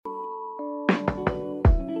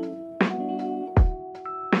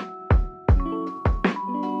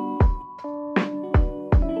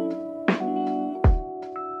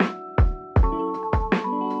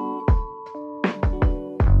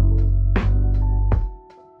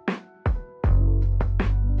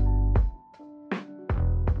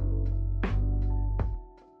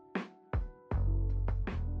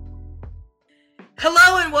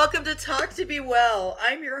Welcome to Talk to Be Well.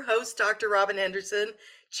 I'm your host, Dr. Robin Henderson,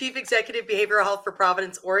 Chief Executive Behavioral Health for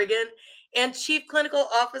Providence, Oregon, and Chief Clinical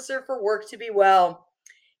Officer for Work to Be Well.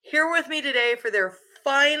 Here with me today for their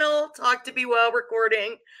final Talk to Be Well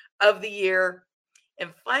recording of the year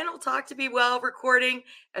and final Talk to Be Well recording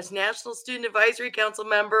as National Student Advisory Council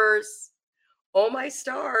members. Oh my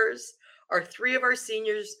stars, are three of our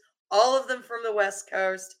seniors, all of them from the West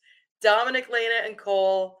Coast, Dominic, Lena, and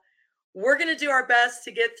Cole. We're going to do our best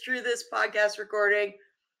to get through this podcast recording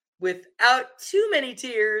without too many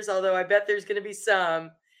tears, although I bet there's going to be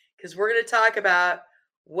some, because we're going to talk about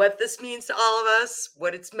what this means to all of us,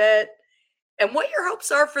 what it's meant, and what your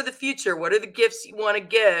hopes are for the future. What are the gifts you want to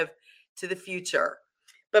give to the future?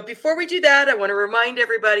 But before we do that, I want to remind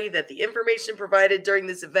everybody that the information provided during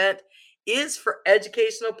this event is for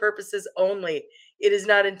educational purposes only. It is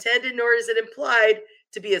not intended, nor is it implied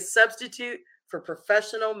to be a substitute for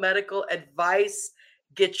professional medical advice.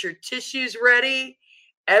 Get your tissues ready.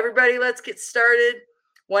 Everybody, let's get started.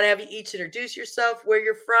 Want to have you each introduce yourself, where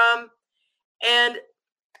you're from, and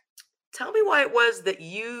tell me why it was that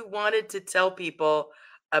you wanted to tell people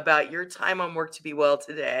about your time on Work to Be Well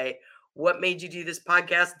today. What made you do this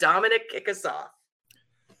podcast? Dominic, kick us off.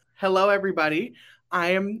 Hello, everybody.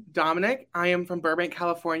 I am Dominic. I am from Burbank,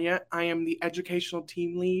 California. I am the educational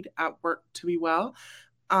team lead at Work to Be Well.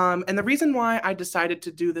 And the reason why I decided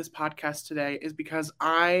to do this podcast today is because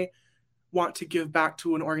I want to give back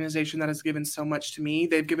to an organization that has given so much to me.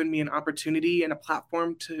 They've given me an opportunity and a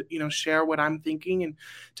platform to, share what I'm thinking and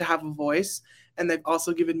to have a voice. And they've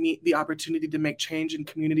also given me the opportunity to make change in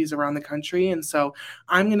communities around the country. And so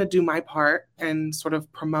I'm going to do my part and sort of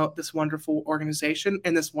promote this wonderful organization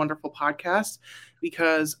and this wonderful podcast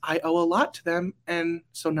because I owe a lot to them. And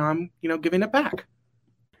so now I'm, giving it back.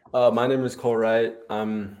 My name is Cole Wright.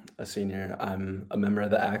 I'm a senior. I'm a member of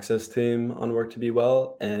the Access team on Work to Be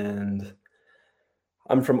Well, and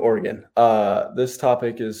I'm from Oregon. This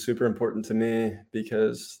topic is super important to me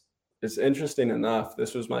because it's interesting enough.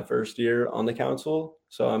 This was my first year on the council,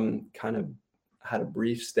 so I'm kind of had a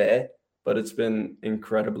brief stay, but it's been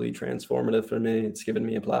incredibly transformative for me. It's given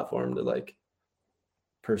me a platform to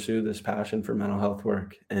pursue this passion for mental health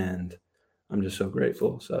work, and I'm just so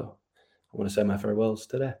grateful. So I want to say my farewells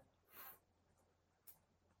today.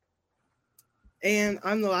 And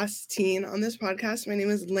I'm the last teen on this podcast. My name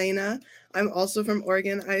is Lena. I'm also from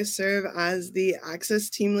Oregon. I serve as the Access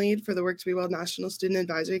team lead for the Work to Be Well National Student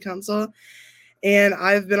Advisory Council. And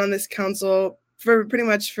I've been on this council for pretty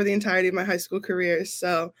much for the entirety of my high school career.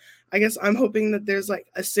 So I guess I'm hoping that there's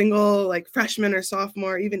a single freshman or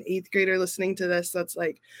sophomore, even eighth grader listening to this that's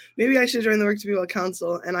maybe I should join the Work to Be Well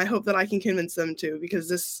Council. And I hope that I can convince them to, because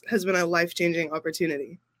this has been a life-changing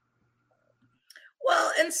opportunity.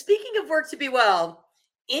 Well, and speaking of Work to Be Well,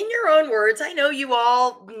 in your own words, I know you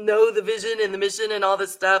all know the vision and the mission and all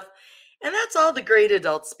this stuff, and that's all the great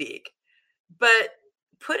adults speak. But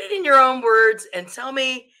put it in your own words and tell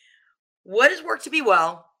me, what is Work to Be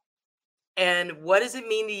Well, and what does it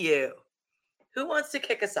mean to you? Who wants to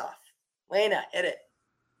kick us off? Lena, hit it.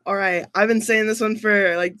 All right. I've been saying this one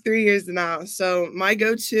for 3 years now. So my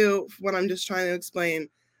go-to when I'm just trying to explain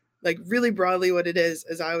really broadly what it is,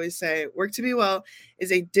 as I always say, Work to Be Well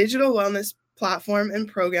is a digital wellness platform and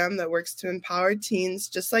program that works to empower teens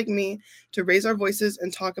just like me to raise our voices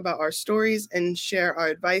and talk about our stories and share our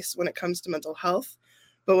advice when it comes to mental health.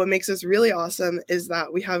 But what makes us really awesome is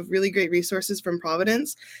that we have really great resources from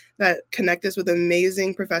Providence that connect us with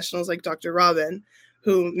amazing professionals like Dr. Robin,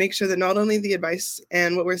 who make sure that not only the advice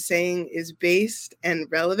and what we're saying is based and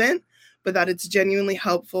relevant, but that it's genuinely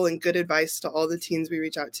helpful and good advice to all the teens we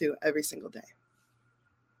reach out to every single day.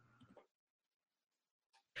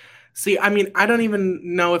 See, I don't even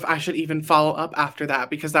know if I should even follow up after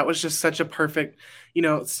that, because that was just such a perfect,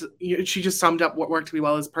 she just summed up what Work to Be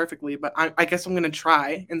Well is perfectly, but I guess I'm going to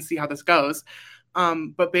try and see how this goes.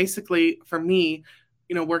 But basically for me,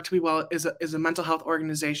 Work to Be Well is a mental health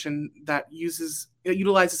organization that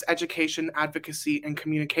utilizes education, advocacy, and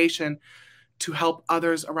communication to help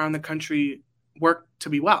others around the country work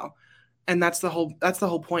to be well. And that's the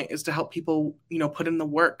whole point, is to help people, put in the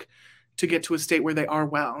work to get to a state where they are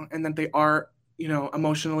well and that they are,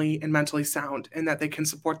 emotionally and mentally sound, and that they can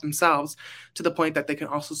support themselves to the point that they can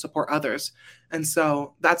also support others. And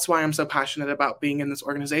so that's why I'm so passionate about being in this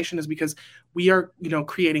organization, is because we are,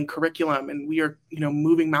 creating curriculum, and we are,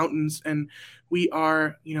 moving mountains, and we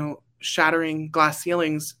are, shattering glass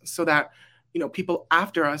ceilings so that people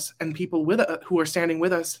after us and people who are standing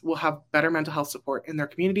with us will have better mental health support in their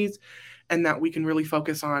communities, and that we can really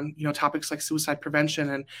focus on, topics like suicide prevention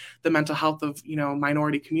and the mental health of,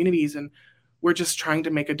 minority communities. And we're just trying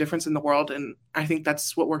to make a difference in the world. And I think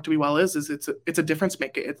that's what Work to Be Well is it's a difference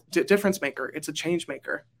maker. It's a difference maker. It's a change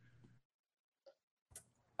maker.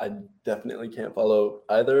 I definitely can't follow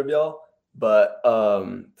either of y'all, but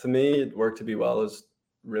to me, Work to Be Well is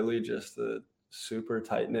really just a super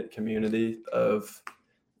tight-knit community of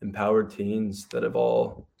empowered teens that have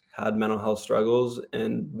all had mental health struggles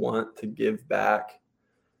and want to give back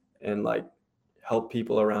and like help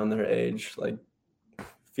people around their age like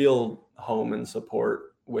feel home and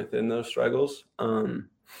support within those struggles.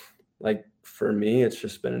 Like for me, it's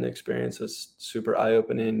just been an experience that's super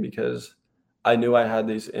eye-opening because I knew I had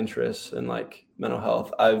these interests in like mental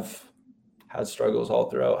health. I've had struggles all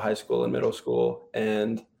throughout high school and middle school,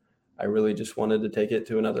 and I really just wanted to take it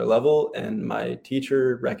to another level. And my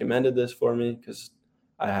teacher recommended this for me because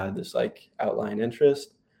I had this like outline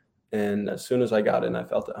interest. And as soon as I got in, I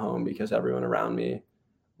felt at home because everyone around me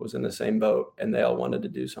was in the same boat and they all wanted to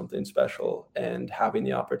do something special. And having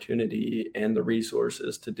the opportunity and the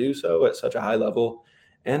resources to do so at such a high level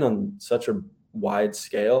and on such a wide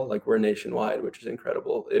scale, like we're nationwide, which is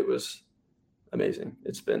incredible. It was amazing.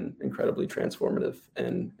 It's been incredibly transformative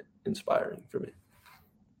and inspiring for me.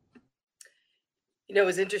 You know, it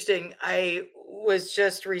was interesting. I was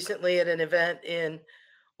just recently at an event in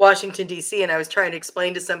Washington, D.C., and I was trying to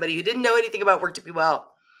explain to somebody who didn't know anything about Work to Be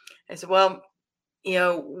Well. I said, well, you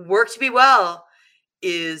know, Work to Be Well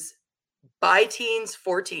is by teens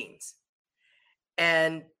for teens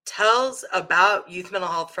and tells about youth mental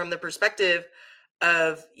health from the perspective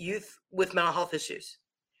of youth with mental health issues,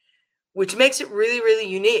 which makes it really, really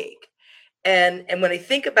unique. And when I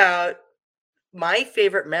think about my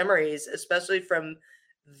favorite memories, especially from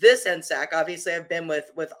this NSAC, obviously I've been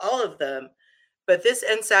with all of them, but this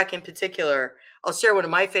NSAC in particular, I'll share one of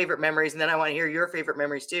my favorite memories, and then I want to hear your favorite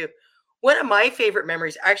memories too. One of my favorite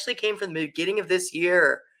memories actually came from the beginning of this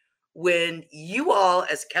year when you all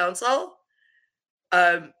as council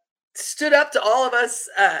stood up to all of us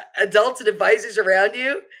adults and advisors around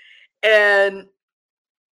you and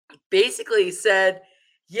basically said,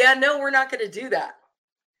 yeah, no, we're not going to do that.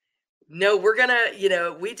 No, we're going to, you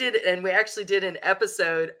know, we did, and we actually did an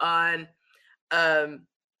episode on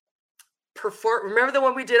remember the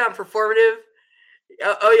one we did on performative?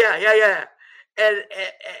 Yeah.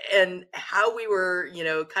 And how we were, you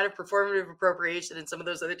know, kind of performative appropriation and some of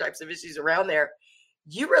those other types of issues around there.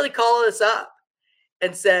 You really called us up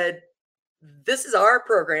and said, this is our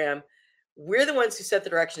program. We're the ones who set the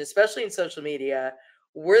direction, especially in social media.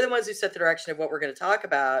 We're the ones who set the direction of what we're going to talk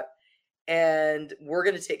about. And we're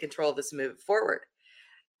going to take control of this and move it forward.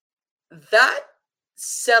 That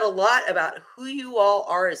said a lot about who you all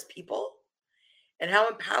are as people and how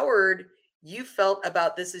empowered you felt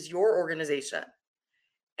about this as your organization,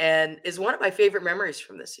 and is one of my favorite memories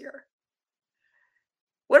from this year.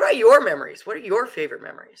 What about your memories? What are your favorite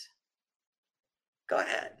memories? Go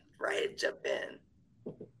ahead, Ryan, jump in.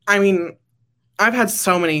 I mean, I've had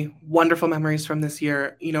so many wonderful memories from this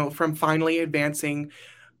year, you know, from finally advancing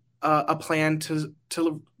a plan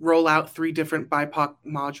to roll out 3 different BIPOC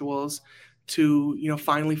modules to, you know,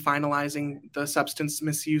 finally finalizing the substance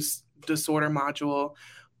misuse disorder module.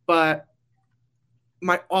 But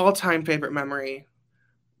my all-time favorite memory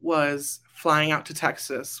was flying out to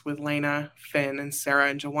Texas with Lena, Finn, and Sarah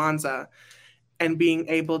and Jawanza and being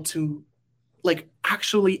able to, like,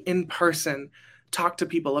 actually in person talk to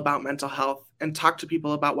people about mental health and talk to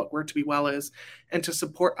people about what Work to Be Well is and to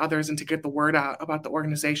support others and to get the word out about the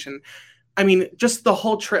organization. I mean, just the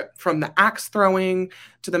whole trip from the axe throwing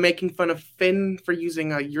to the making fun of Finn for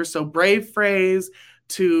using a "you're so brave" phrase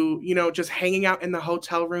to, you know, just hanging out in the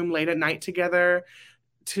hotel room late at night together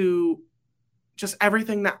to just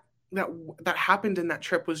everything that happened in that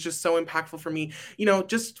trip was just so impactful for me. You know,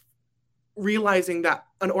 just realizing that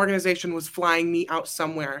an organization was flying me out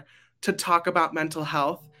somewhere to talk about mental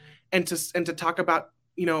health and to talk about,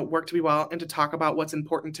 you know, Work to Be Well and to talk about what's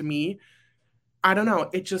important to me. I don't know.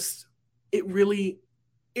 It really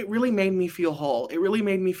made me feel whole. It really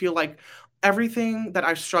made me feel like everything that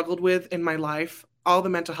I've struggled with in my life, all the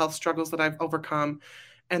mental health struggles that I've overcome,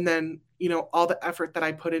 and then, you know, all the effort that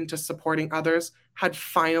I put into supporting others had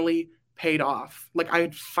finally paid off. Like I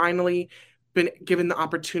had finally been given the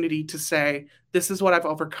opportunity to say, this is what I've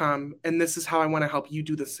overcome, and this is how I want to help you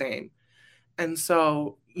do the same. And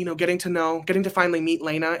so, you know, getting to finally meet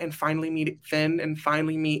Lena and finally meet Finn and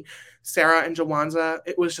finally meet Sarah and Jawanza,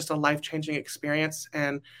 it was just a life-changing experience.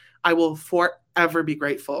 And I will forever be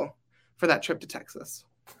grateful for that trip to Texas.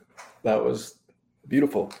 That was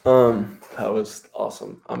beautiful. That was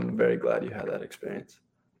awesome. I'm very glad you had that experience.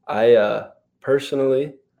 I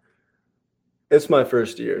personally, it's my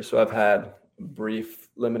first year, so I've had brief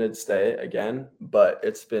limited stay again, but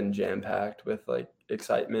it's been jam-packed with like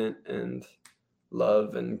excitement and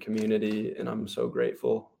love and community, and I'm so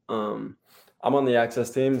grateful. I'm on the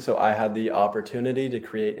Access team, so I had the opportunity to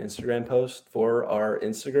create Instagram posts for our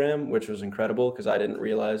Instagram, which was incredible because I didn't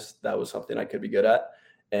realize that was something I could be good at.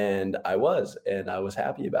 And I was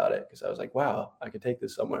happy about it because I was like, wow, I could take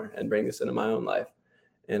this somewhere and bring this into my own life.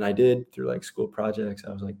 And I did through like school projects.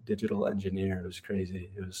 I was like digital engineer. It was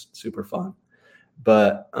crazy. It was super fun.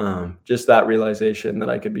 But just that realization that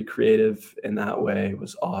I could be creative in that way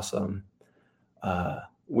was awesome.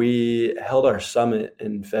 We held our summit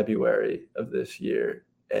in February of this year,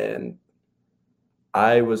 and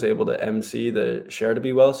I was able to MC the Share to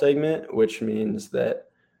Be Well segment, which means that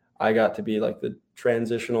I got to be like the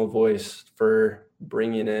transitional voice for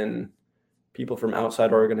bringing in people from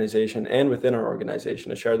outside our organization and within our organization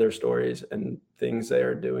to share their stories and things they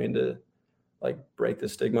are doing to like break the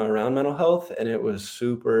stigma around mental health. And it was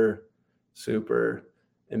super, super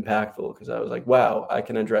impactful because I was like, wow, I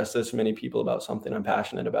can address this many people about something I'm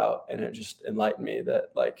passionate about. And it just enlightened me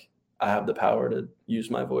that like I have the power to use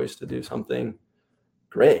my voice to do something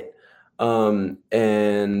great.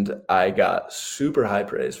 And I got super high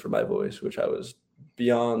praise for my voice, which I was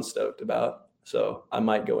beyond stoked about. So I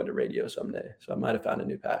might go into radio someday. So I might have found a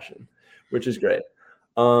new passion, which is great.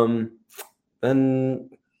 Then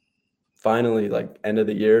finally, like end of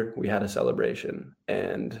the year, we had a celebration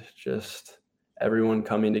and just everyone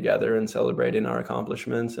coming together and celebrating our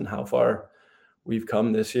accomplishments and how far we've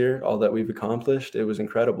come this year, all that we've accomplished. It was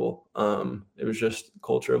incredible. It was just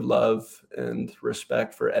culture of love and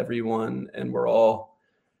respect for everyone. And we're all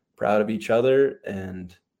proud of each other.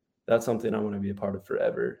 And that's something I want to be a part of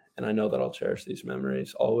forever. And I know that I'll cherish these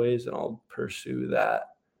memories always. And I'll pursue that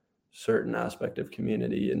certain aspect of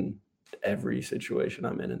community in every situation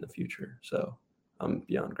I'm in the future. So I'm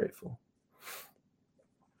beyond grateful.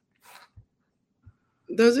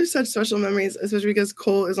 Those are such special memories, especially because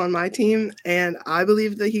Cole is on my team and I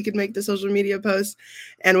believed that he could make the social media posts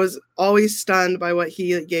and was always stunned by what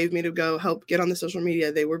he gave me to go help get on the social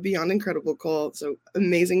media. They were beyond incredible, Cole. So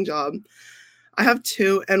amazing job. I have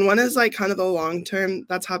two, and one is like kind of the long term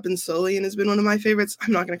that's happened slowly and has been one of my favorites.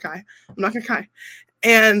 I'm not going to cry.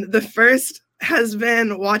 And the first has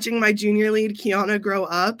been watching my junior lead, Kiana, grow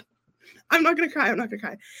up. I'm not going to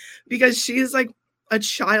cry because she's like a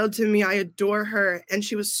child to me. I adore her. And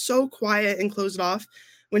she was so quiet and closed off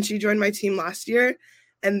when she joined my team last year.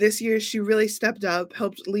 And this year she really stepped up,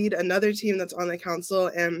 helped lead another team that's on the council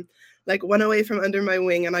and like went away from under my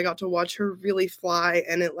wing. And I got to watch her really fly.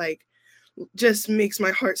 And it like just makes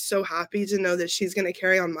my heart so happy to know that she's going to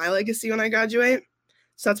carry on my legacy when I graduate.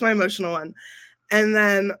 So that's my emotional one. And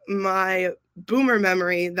then my boomer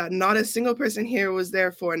memory that not a single person here was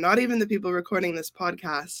there for, not even the people recording this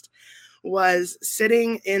podcast, was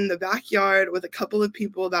sitting in the backyard with a couple of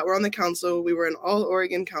people that were on the council. We were an all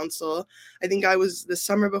Oregon council. I think I was the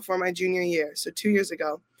summer before my junior year, so 2 years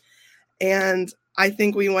ago. And I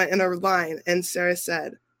think we went in a line and Sarah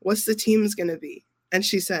said, "What's the team's going to be?" And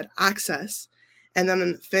she said, "Access." And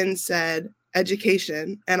then Finn said,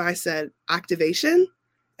 "Education." And I said, "Activation."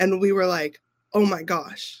 And we were like, oh my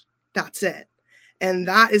gosh, that's it. And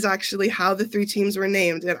that is actually how the three teams were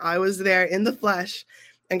named. And I was there in the flesh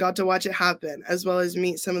and got to watch it happen, as well as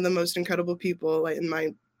meet some of the most incredible people, like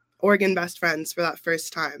my Oregon best friends for that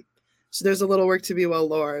first time. So there's a little work to be well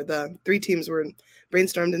lore. The three teams were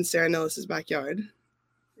brainstormed in Sarah Nillis's backyard.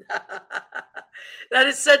 That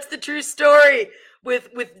is such the true story. With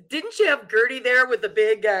didn't you have Gertie there with the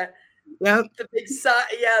big Yep. the big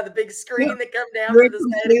the big screen Yep. that come down We were for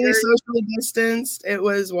the completely socially distanced. It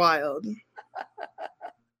was wild.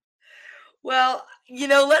 Well,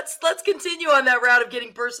 let's continue on that route of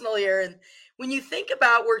getting personal here. And when you think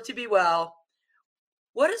about Work to Be Well,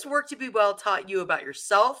 what has Work to Be Well taught you about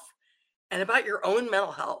yourself and about your own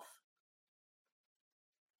mental health?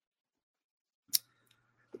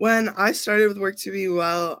 When I started with Work to Be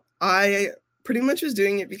Well, I pretty much was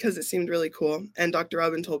doing it because it seemed really cool. And Dr.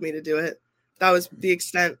 Robin told me to do it. That was the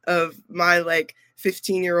extent of my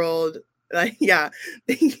 15-year-old, my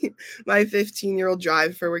 15-year-old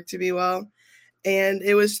drive for Work to Be Well. And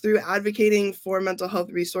it was through advocating for mental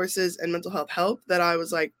health resources and mental health help that I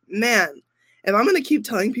was like, man, if I'm going to keep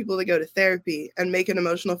telling people to go to therapy and make an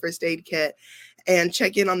emotional first aid kit and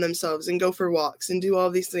check in on themselves and go for walks and do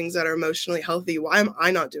all these things that are emotionally healthy, why am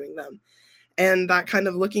I not doing them? And that kind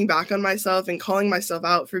of looking back on myself and calling myself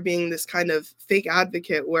out for being this kind of fake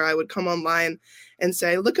advocate where I would come online and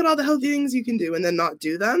say, look at all the healthy things you can do and then not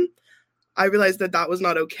do them. I realized that that was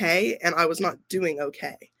not okay and I was not doing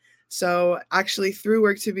okay. So actually through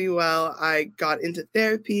Work to Be Well, I got into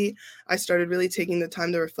therapy. I started really taking the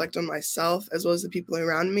time to reflect on myself as well as the people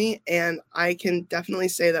around me. And I can definitely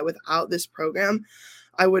say that without this program,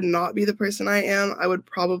 I would not be the person I am. I would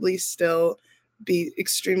probably still be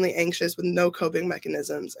extremely anxious with no coping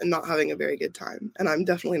mechanisms and not having a very good time. And I'm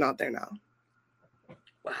definitely not there now.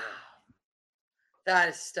 Wow. That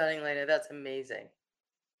is stunning, Lena. That's amazing.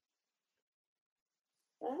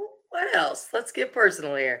 What else? Let's get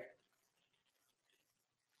personal here.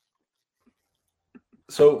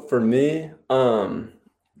 So for me,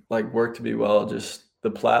 like Work to Be Well, just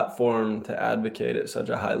the platform to advocate at such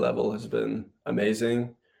a high level has been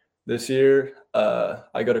amazing this year.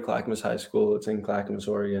 I go to Clackamas High School. It's in Clackamas,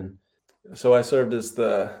 Oregon. So I served as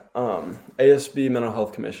the ASB mental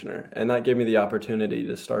health commissioner, and that gave me the opportunity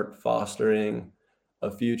to start fostering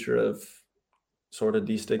a future of sort of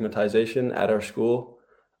destigmatization at our school.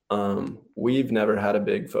 We've never had a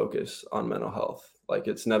big focus on mental health. Like,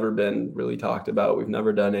 it's never been really talked about. We've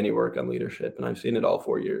never done any work on leadership, and I've seen it all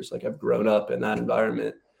 4 years. Like, I've grown up in that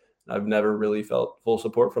environment. I've never really felt full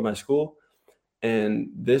support from my school. And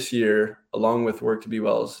this year, along with Work to Be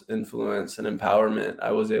Well's influence and empowerment,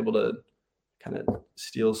 I was able to kind of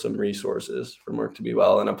steal some resources from Work to Be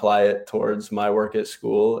Well and apply it towards my work at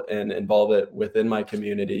school and involve it within my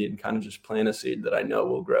community and kind of just plant a seed that I know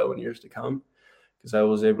will grow in years to come. Because I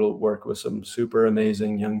was able to work with some super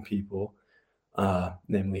amazing young people,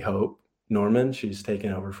 namely Hope Norman. She's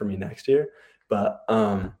taking over for me next year. But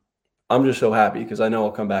I'm just so happy because I know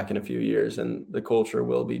I'll come back in a few years and the culture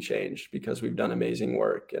will be changed because we've done amazing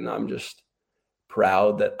work. And I'm just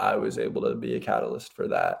proud that I was able to be a catalyst for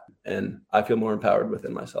that. And I feel more empowered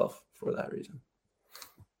within myself for that reason.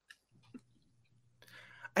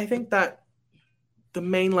 I think that the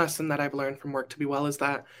main lesson that I've learned from Work to Be Well is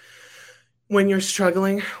that when you're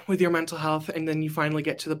struggling with your mental health and then you finally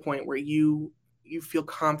get to the point where you feel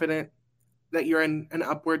confident that you're in an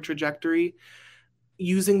upward trajectory,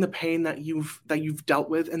 using the pain that you've dealt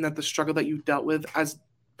with and that the struggle that you've dealt with as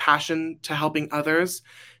passion to helping others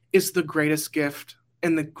is the greatest gift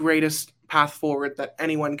and the greatest path forward that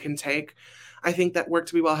anyone can take. I think that Work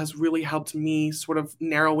to Be Well has really helped me sort of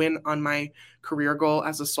narrow in on my career goal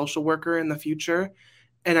as a social worker in the future.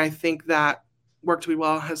 And I think that Work to Be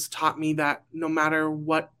Well has taught me that no matter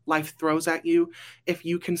what life throws at you, if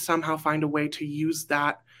you can somehow find a way to use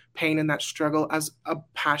that pain and that struggle as a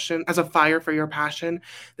passion, as a fire for your passion,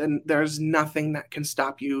 then there's nothing that can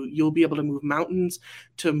stop you. You'll be able to move mountains,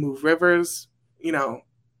 to move rivers,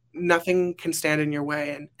 nothing can stand in your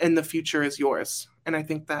way, and the future is yours. And I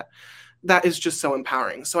think that is just so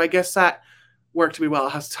empowering. So I guess that Work to Be Well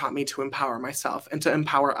has taught me to empower myself and to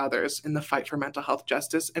empower others in the fight for mental health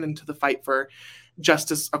justice and into the fight for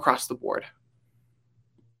justice across the board.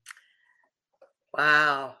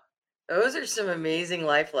 Wow. Those are some amazing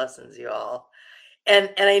life lessons, you all. And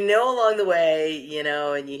I know along the way,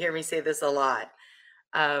 and you hear me say this a lot,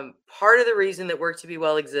 part of the reason that Work to Be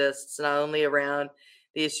Well exists, not only around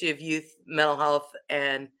the issue of youth mental health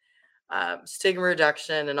and stigma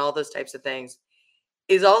reduction and all those types of things,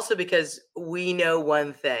 is also because we know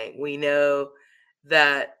one thing. We know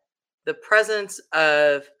that the presence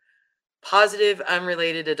of positive,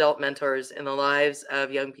 unrelated adult mentors in the lives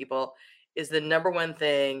of young people is the number one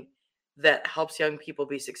thing that helps young people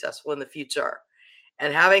be successful in the future.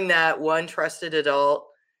 And having that one trusted adult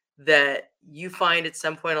that you find at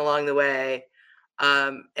some point along the way,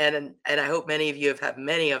 and I hope many of you have had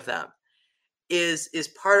many of them, is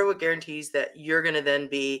part of what guarantees that you're going to then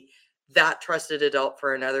be that trusted adult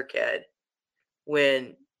for another kid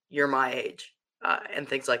when you're my age, and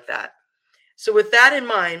things like that. So with that in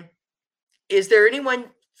mind, is there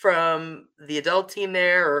anyone from the adult team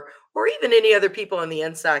there or even any other people in the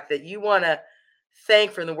NSAC that you want to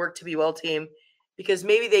thank from the Work to Be Well team because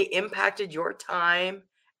maybe they impacted your time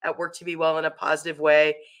at Work to Be Well in a positive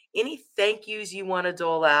way? Any thank yous you want to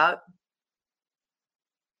dole out?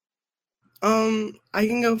 I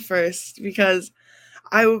can go first because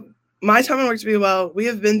my time at Work to Be Well, we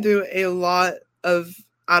have been through a lot of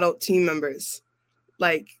adult team members.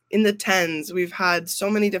 Like in the tens, we've had so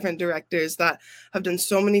many different directors that have done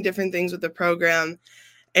so many different things with the program.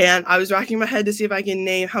 And I was racking my head to see if I can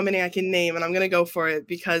name how many I can name. And I'm going to go for it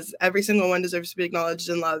because every single one deserves to be acknowledged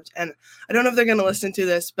and loved. And I don't know if they're going to listen to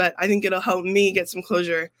this, but I think it'll help me get some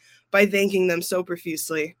closure by thanking them so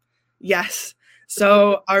profusely. Yes.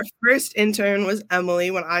 So our first intern was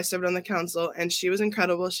Emily when I served on the council, and she was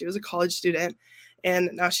incredible. She was a college student, and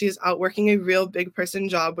now she's out working a real big person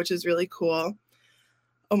job, which is really cool.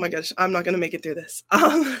 oh my gosh, I'm not going to make it through this.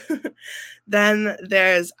 Then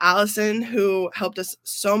there's Allison, who helped us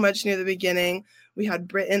so much near the beginning. We had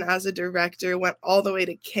Britton as a director, went all the way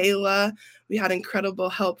to Kayla. We had incredible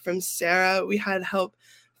help from Sarah. We had help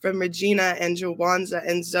from Regina and Jawanza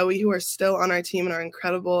and Zoe, who are still on our team and are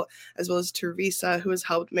incredible, as well as Teresa, who has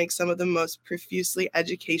helped make some of the most profusely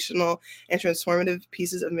educational and transformative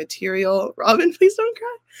pieces of material. Robin, please don't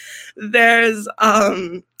cry. There's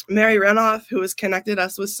Mary Renoff, who has connected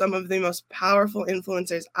us with some of the most powerful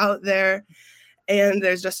influencers out there. And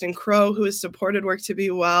there's Justin Crow, who has supported Work to Be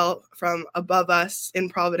Well from above us in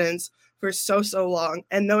Providence for so long.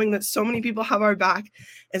 And knowing that so many people have our back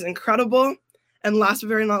is incredible. And last but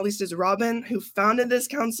very not least is Robin, who founded this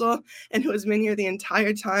council and who has been here the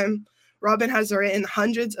entire time. Robin has written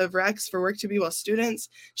hundreds of recs for Work to Be Well students.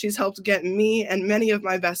 She's helped get me and many of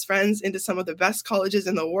my best friends into some of the best colleges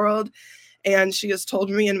in the world. And she has told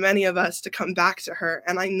me and many of us to come back to her.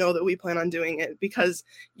 And I know that we plan on doing it because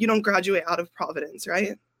you don't graduate out of Providence,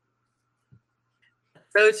 right?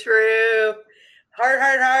 So true. Heart.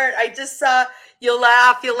 I just saw, you'll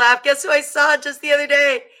laugh. Guess who I saw just the other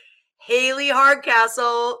day? Haley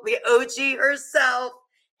Hardcastle, the OG herself,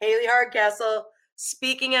 Haley Hardcastle,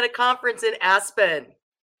 speaking at a conference in Aspen.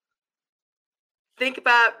 Think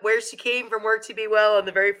about where she came from, Work to Be Well on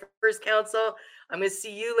the very first council. I'm going to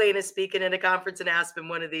see you, Lena, speaking at a conference in Aspen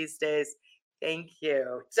one of these days. Thank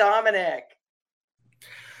you. Dominic.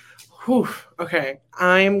 Whew. Okay.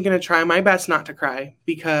 I'm going to try my best not to cry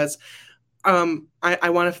because I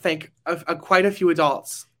want to thank quite a few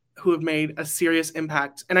adults who have made a serious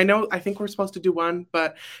impact. And I think we're supposed to do one,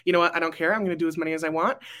 but you know what? I don't care. I'm going to do as many as I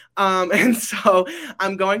want. And so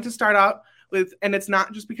I'm going to start out with, and it's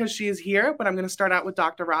not just because she is here, but I'm going to start out with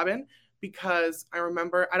Dr. Robin because I don't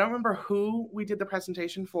remember who we did the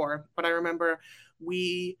presentation for, but I remember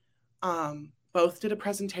we both did a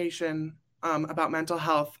presentation about mental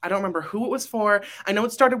health. I don't remember who it was for. I know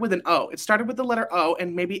it started with an O. It started with the letter O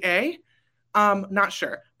and maybe A. Not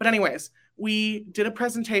sure. But anyways, we did a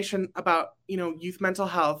presentation about, youth mental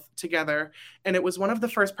health together. And it was one of the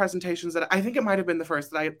first presentations that I think it might've been the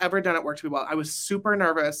first that I had ever done at Work to Be Well. I was super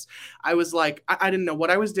nervous. I was like, I didn't know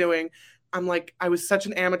what I was doing. I'm like, I was such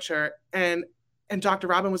an amateur. And Dr.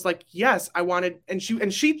 Robin was like, yes, I wanted, and she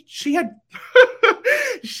had,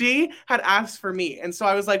 she had asked for me. And so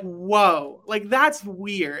I was like, whoa, like that's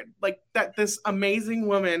weird. Like that this amazing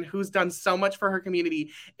woman who's done so much for her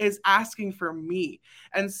community is asking for me.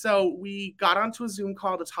 And so we got onto a Zoom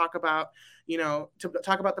call to talk about,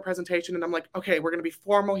 the presentation. And I'm like, okay, we're going to be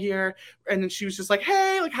formal here. And then she was just like,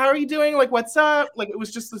 hey, like, how are you doing? Like, what's up? Like, it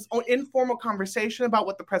was just this informal conversation about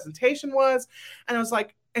what the presentation was. And I was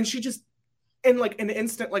like, and she just, in like an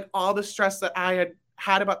instant, like all the stress that I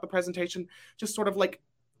had about the presentation just sort of like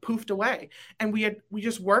poofed away. And we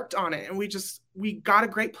just worked on it and we got a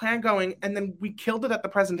great plan going and then we killed it at the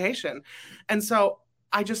presentation. And so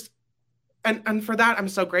I just, and for that, I'm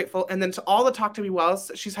so grateful. And then to all the Talk to Me Wells,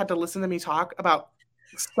 she's had to listen to me talk about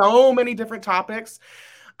so many different topics.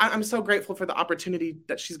 I'm so grateful for the opportunity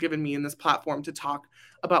that she's given me in this platform to talk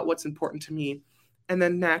about what's important to me. And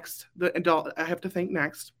then next, the adult I have to thank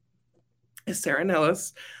next is Sarah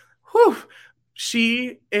Nellis. Whew.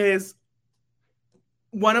 She is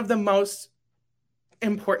one of the most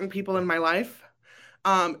important people in my life.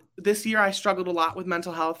 This year, I struggled a lot with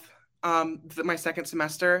mental health my second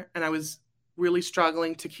semester, and I was really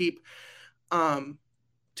struggling to keep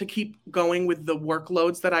going with the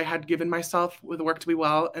workloads that I had given myself with Work to Be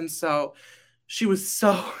Well. And so she was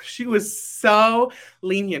so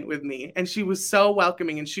lenient with me and she was so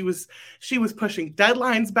welcoming and she was pushing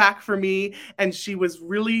deadlines back for me and she was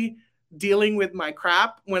really dealing with my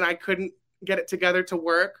crap when I couldn't get it together to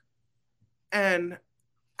work. And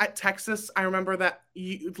at Texas, I remember that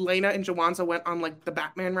Lena and Jawanza went on like the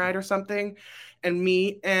Batman ride or something. And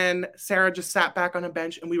me and Sarah just sat back on a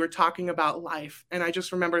bench and we were talking about life. And I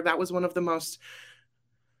just remember that was one of the most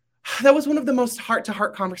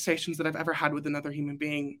heart-to-heart conversations that I've ever had with another human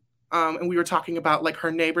being. And we were talking about like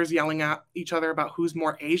her neighbors yelling at each other about who's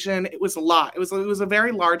more Asian. It was a lot. It was a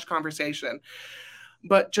very large conversation.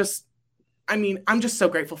 But I'm just so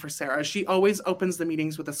grateful for Sarah. She always opens the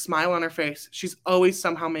meetings with a smile on her face. She's always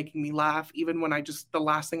somehow making me laugh, even when the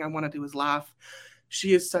last thing I want to do is laugh.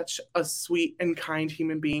 She is such a sweet and kind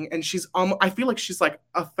human being. And I feel like she's like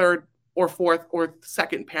a third or fourth or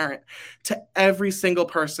second parent to every single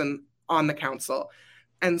person on the council.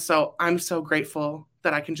 And so I'm so grateful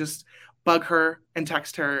that I can just bug her and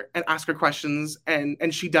text her and ask her questions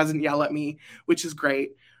and she doesn't yell at me, which is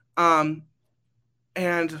great. And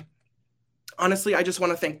honestly, I just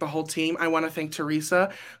want to thank the whole team. I want to thank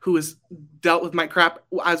Teresa, who has dealt with my crap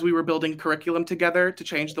as we were building curriculum together to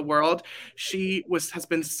change the world. She has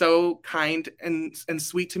been so kind and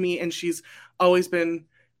sweet to me, and she's always been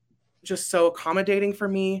just so accommodating for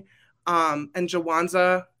me. And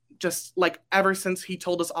Jawanza, just like ever since he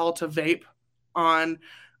told us all to vape on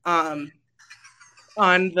um,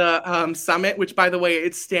 the summit, which by the way,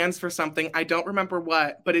 it stands for something. I don't remember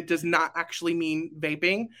what, but it does not actually mean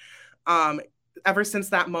vaping. Um, Ever since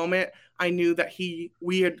that moment, I knew that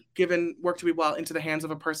we had given Work to Be Well into the hands of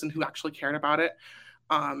a person who actually cared about it.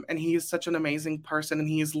 And he is such an amazing person, and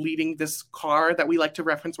he is leading this car that we like to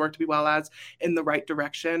reference Work to Be Well as in the right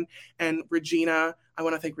direction. And Regina, I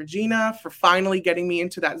want to thank Regina for finally getting me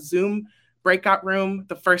into that Zoom breakout room,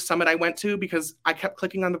 the first summit I went to, because I kept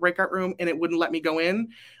clicking on the breakout room and it wouldn't let me go in.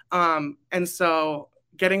 And so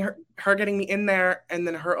getting her getting me in there, and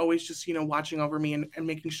then her always just, watching over me and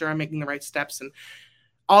making sure I'm making the right steps, and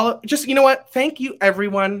just, what? Thank you,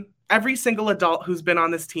 everyone, every single adult who's been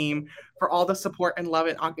on this team, for all the support and love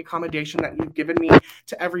and accommodation that you've given me,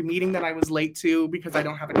 to every meeting that I was late to because I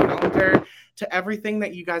don't have a calendar, to everything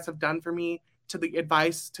that you guys have done for me, to the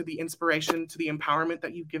advice, to the inspiration, to the empowerment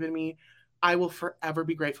that you've given me. I will forever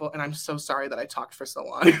be grateful, and I'm so sorry that I talked for so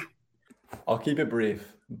long. I'll keep it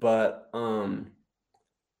brief, but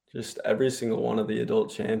just every single one of the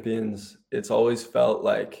adult champions, it's always felt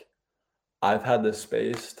like I've had the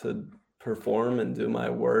space to perform and do my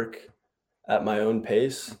work at my own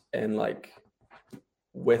pace and like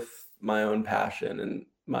with my own passion and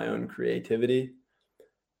my own creativity.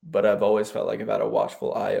 But I've always felt like I've had a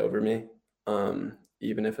watchful eye over me.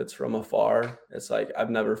 Even if it's from afar, it's like I've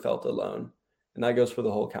never felt alone. And that goes for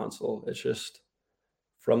the whole council. It's just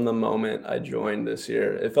from the moment I joined this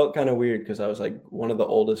year, it felt kind of weird because I was like one of the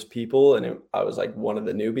oldest people and I was like one of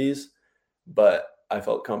the newbies, but I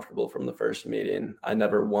felt comfortable from the first meeting. I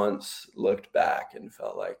never once looked back and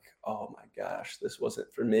felt like, oh my gosh, this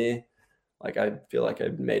wasn't for me. Like, I feel like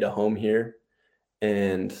I've made a home here.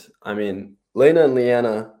 And I mean, Lena and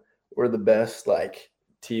Leanna were the best like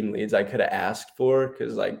team leads I could have asked for,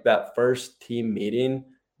 because like that first team meeting,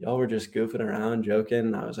 y'all were just goofing around, joking.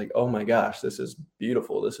 And I was like, oh my gosh, this is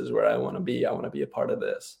beautiful. This is where I want to be. I want to be a part of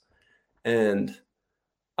this. And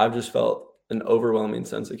I've just felt an overwhelming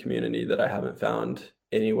sense of community that I haven't found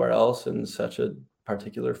anywhere else in such a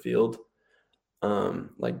particular field.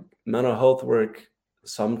 Like mental health work,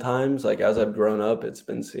 sometimes, like as I've grown up, it's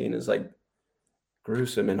been seen as like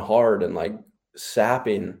gruesome and hard and like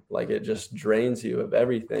sapping, like it just drains you of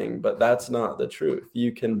everything. But that's not the truth.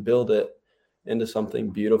 You can build it into something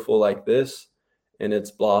beautiful like this, and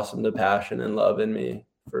it's blossomed a passion and love in me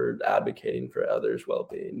for advocating for others'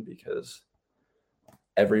 well-being, because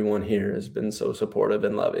everyone here has been so supportive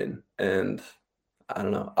and loving. And I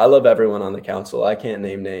don't know, I love everyone on the council. I can't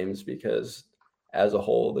name names because as a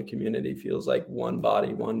whole, the community feels like one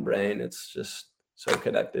body, one brain. It's just so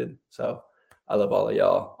connected. So I love all of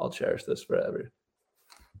y'all. I'll cherish this forever.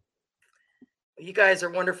 You guys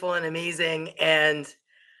are wonderful and amazing. And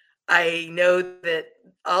I know that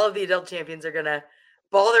all of the adult champions are going to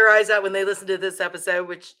bawl their eyes out when they listen to this episode,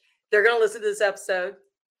 which they're going to listen to this episode.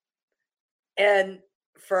 And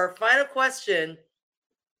for our final question,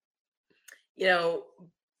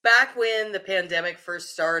 back when the pandemic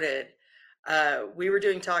first started, we were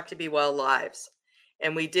doing Talk to Be Well lives,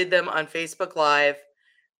 and we did them on Facebook Live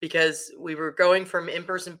because we were going from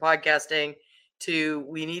in-person podcasting to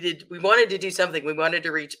we wanted to do something. We wanted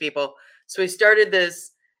to reach people. So we started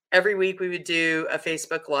this. Every week we would do a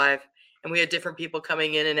Facebook Live, and we had different people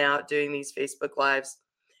coming in and out doing these Facebook Lives.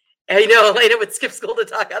 And Elena would skip school to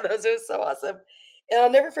talk on those. It was so awesome. And I'll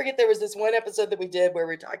never forget, there was this one episode that we did where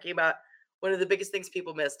we were talking about one of the biggest things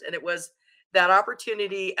people missed. And it was that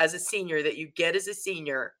opportunity as a senior that you get as a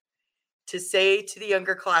senior to say to the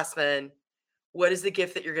younger classmen, what is the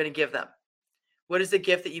gift that you're going to give them? What is the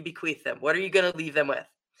gift that you bequeath them? What are you going to leave them with?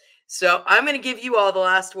 So I'm going to give you all the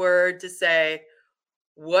last word to say,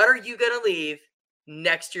 what are you going to leave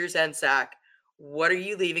next year's NSAC? What are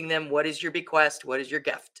you leaving them? What is your bequest? What is your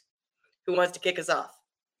gift? Who wants to kick us off?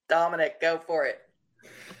 Dominic, go for it.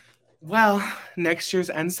 Well, next year's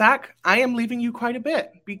NSAC, I am leaving you quite a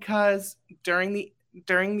bit, because during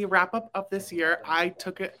the wrap up of this year, I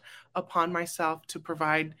took it upon myself to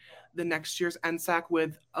provide the next year's NSAC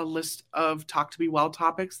with a list of Talk to Be Well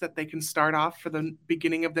topics that they can start off for the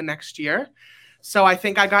beginning of the next year. So I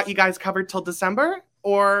think I got you guys covered till December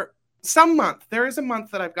or some month. There is a month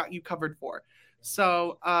that I've got you covered for.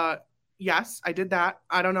 So yes, I did that.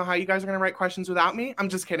 I don't know how you guys are going to write questions without me. I'm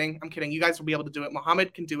just kidding. I'm kidding. You guys will be able to do it.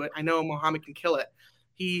 Mohammed can do it. I know Mohammed can kill it.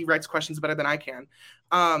 He writes questions better than I can.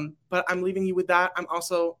 But I'm leaving you with that.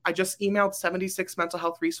 I just emailed 76 mental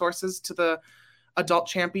health resources to the adult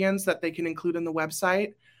champions that they can include in the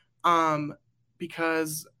website,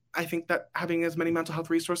 because I think that having as many mental health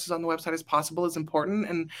resources on the website as possible is important.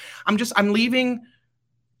 And I'm leaving,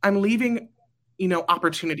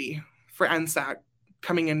 opportunity for NSAC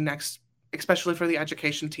coming in next, especially for the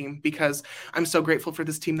education team, because I'm so grateful for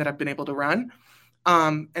this team that I've been able to run.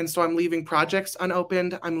 And so I'm leaving projects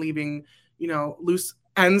unopened. I'm leaving, loose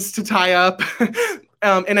ends to tie up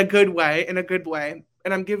in a good way.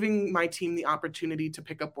 And I'm giving my team the opportunity to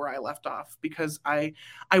pick up where I left off, because I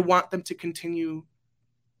want them to continue,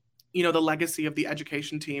 the legacy of the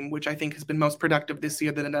education team, which I think has been most productive this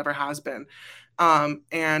year than it ever has been.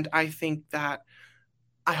 And I think that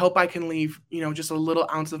I hope I can leave, just a little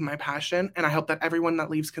ounce of my passion. And I hope that everyone that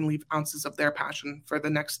leaves can leave ounces of their passion for the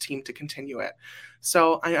next team to continue it.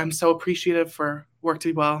 So I'm so appreciative for Work to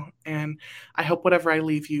Be Well. And I hope whatever I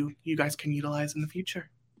leave you guys can utilize in the future.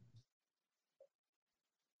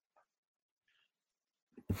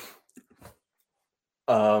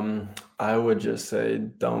 I would just say,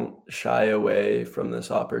 don't shy away from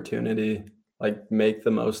this opportunity. Like, make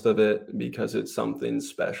the most of it, because it's something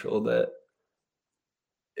special that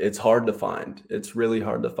it's hard to find. It's really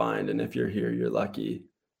hard to find. And if you're here, you're lucky.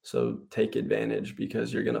 So take advantage,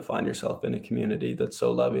 because you're going to find yourself in a community that's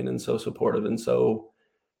so loving and so supportive and so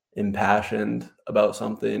impassioned about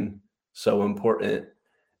something so important.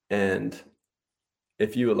 And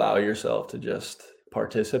if you allow yourself to just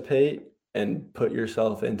participate and put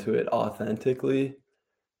yourself into it authentically,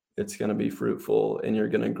 it's going to be fruitful and you're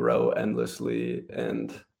going to grow endlessly.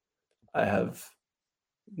 And I have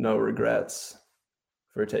no regrets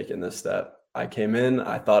for taking this step. I came in,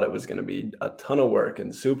 I thought it was going to be a ton of work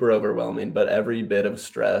and super overwhelming, but every bit of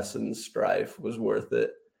stress and strife was worth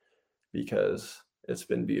it, because it's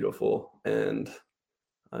been beautiful. And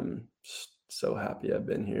I'm so happy I've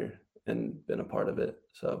been here and been a part of it.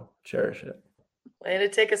 So cherish it. Way to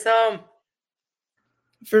take us home.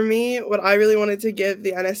 For me, what I really wanted to give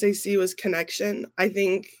the NSAC was connection. I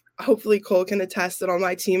think hopefully Cole can attest that on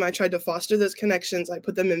my team, I tried to foster those connections. I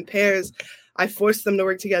put them in pairs. I forced them to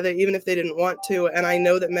work together even if they didn't want to. And I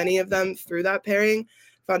know that many of them, through that pairing,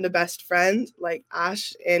 found a best friend like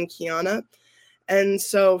Ash and Kiana. And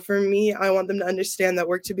so for me, I want them to understand that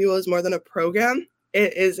Work to Be Well is more than a program.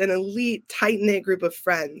 It is an elite, tight-knit group of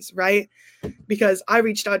friends, right? Because I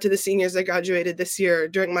reached out to the seniors that graduated this year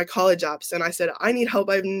during my college apps, and I said, I need help.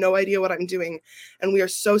 I have no idea what I'm doing. And we are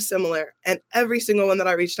so similar. And every single one that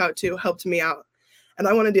I reached out to helped me out. And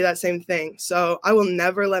I want to do that same thing. So I will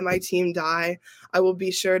never let my team die. I will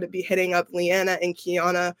be sure to be hitting up Leanna and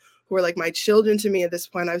Kiana, who are like my children to me at this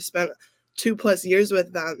point. I've spent 2+ years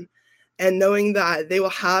with them. And knowing that they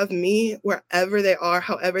will have me wherever they are,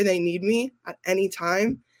 however they need me at any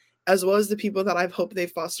time, as well as the people that I've hoped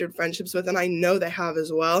they've fostered friendships with, and I know they have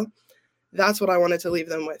as well. That's what I wanted to leave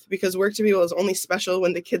them with, because Work to Be Well is only special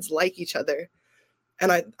when the kids like each other.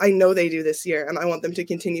 And I know they do this year, and I want them to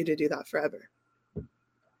continue to do that forever.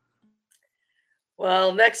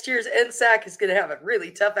 Well, next year's NSAC is going to have a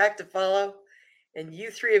really tough act to follow. And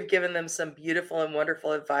you three have given them some beautiful and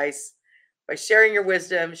wonderful advice by sharing your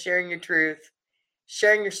wisdom, sharing your truth,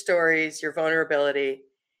 sharing your stories, your vulnerability,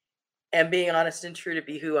 and being honest and true to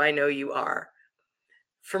be who I know you are.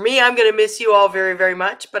 For me, I'm going to miss you all very, very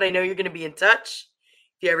much, but I know you're going to be in touch.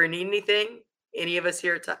 If you ever need anything, any of us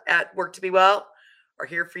here at Work to Be Well are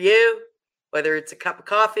here for you, whether it's a cup of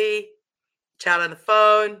coffee, chat on the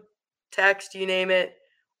phone, text, you name it.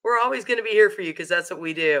 We're always going to be here for you, because that's what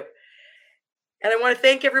we do. And I want to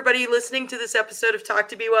thank everybody listening to this episode of Talk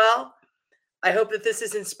to Be Well. I hope that this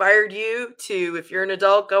has inspired you to, if you're an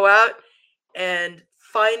adult, go out and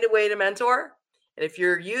find a way to mentor. And if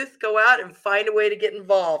you're a youth, go out and find a way to get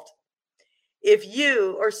involved. If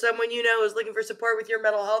you or someone you know is looking for support with your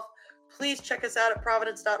mental health, please check us out at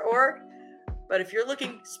providence.org. But if you're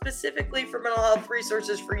looking specifically for mental health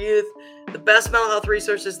resources for youth, the best mental health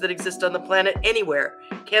resources that exist on the planet anywhere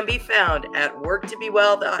can be found at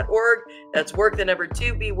worktobewell.org. That's work, the number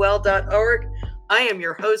 2, bewell.org. I am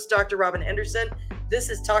your host, Dr. Robin Henderson. This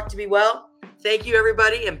is Talk to Be Well. Thank you,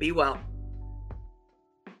 everybody, and be well.